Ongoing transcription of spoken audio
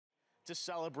to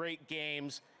celebrate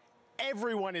games.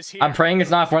 Everyone is here. I'm praying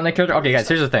it's not a Fortnite character. Okay, guys,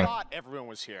 here's the thing. Everyone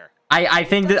was here. I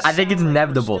think it's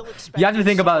inevitable. You have to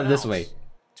think about it this way.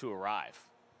 To arrive.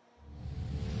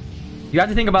 You have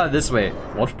to think about it this way.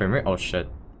 Watch premiere. Oh shit.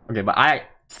 Okay, but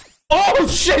oh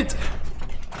shit.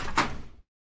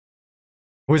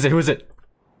 Who is it? Who is it?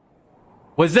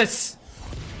 What's this?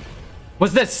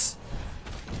 What's this?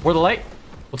 Where the light?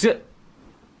 What's it?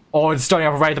 Oh, it's starting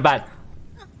off right at the bat.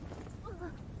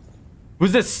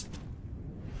 Who's this?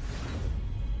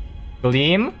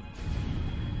 Gleam?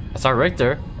 That's our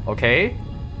Richter. Okay.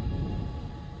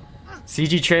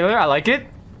 CG trailer, I like it.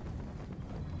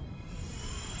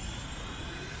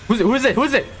 Who's it? Who is it? Who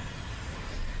is it?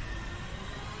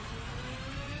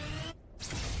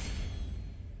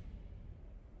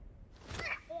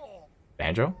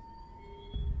 Banjo?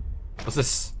 What's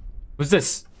this? Who's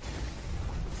this?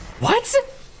 What?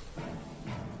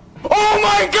 Oh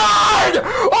my god!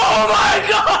 Oh my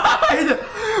god!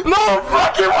 No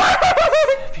fucking way!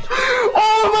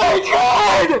 Oh my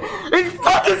god! It's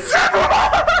fucking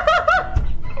Sephiroth!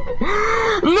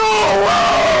 No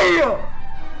way!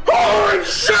 Holy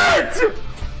shit!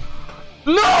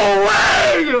 No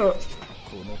way!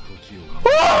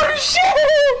 Holy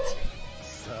shit!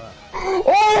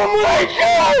 Oh my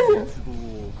god!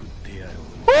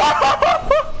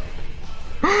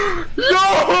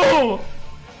 Yo!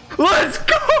 Let's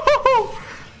go!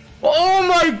 Oh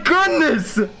my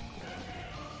goodness!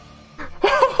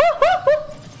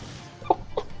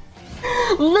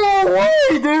 No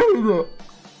way, dude!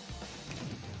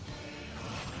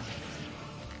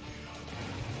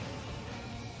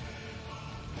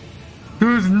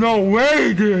 There's no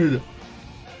way, dude!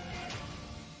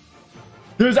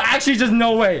 There's actually just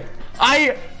no way.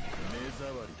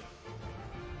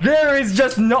 There is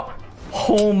just no...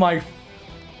 Oh my...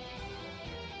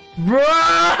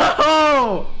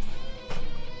 Bro!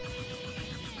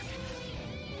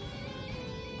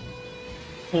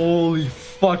 Holy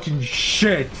fucking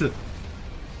shit!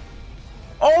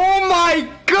 Oh my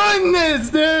goodness,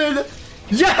 dude!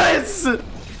 Yes!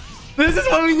 This is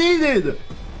what we needed!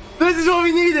 This is what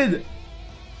we needed!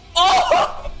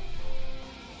 Oh!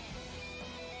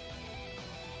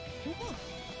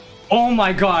 Oh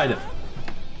my god!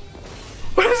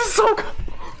 This is so...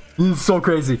 This is so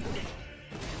crazy.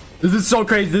 This is so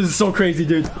crazy. This is so crazy,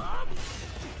 dude.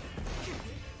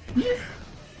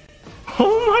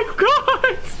 Oh my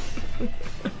god!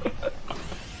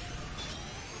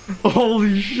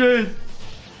 Holy shit!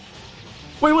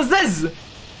 Wait, what's this?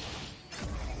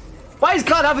 Why is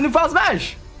Cloud having a new Final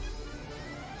Smash?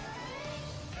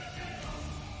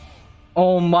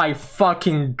 Oh my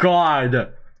fucking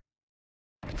god!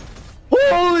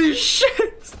 Holy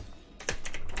shit!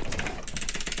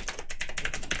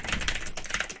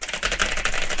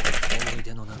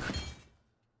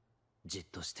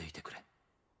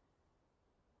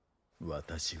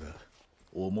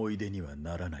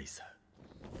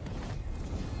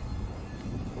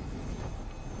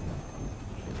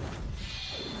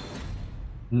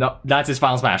 No, that's his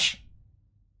Final Smash.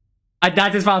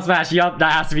 That's his Final Smash. Yup,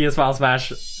 that has to be his Final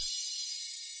Smash.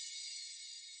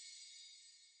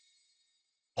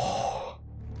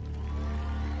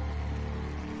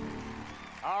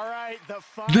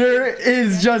 There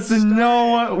is just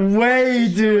no way,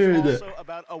 dude. Also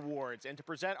about awards, and to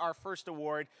present our first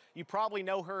award, you probably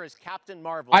know her as Captain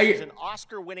Marvel. She's an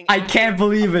Oscar-winning I can't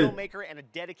believe it. Filmmaker and a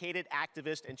dedicated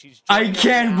activist, and she's I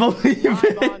can't believe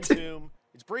it.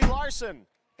 It's Brie Larson.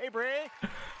 Hey, Brie.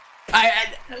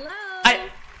 Hello.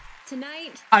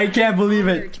 Tonight, I can't believe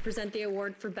it. To present the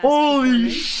award for best Holy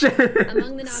shit.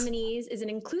 Among the nominees is an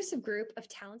inclusive group of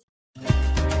talented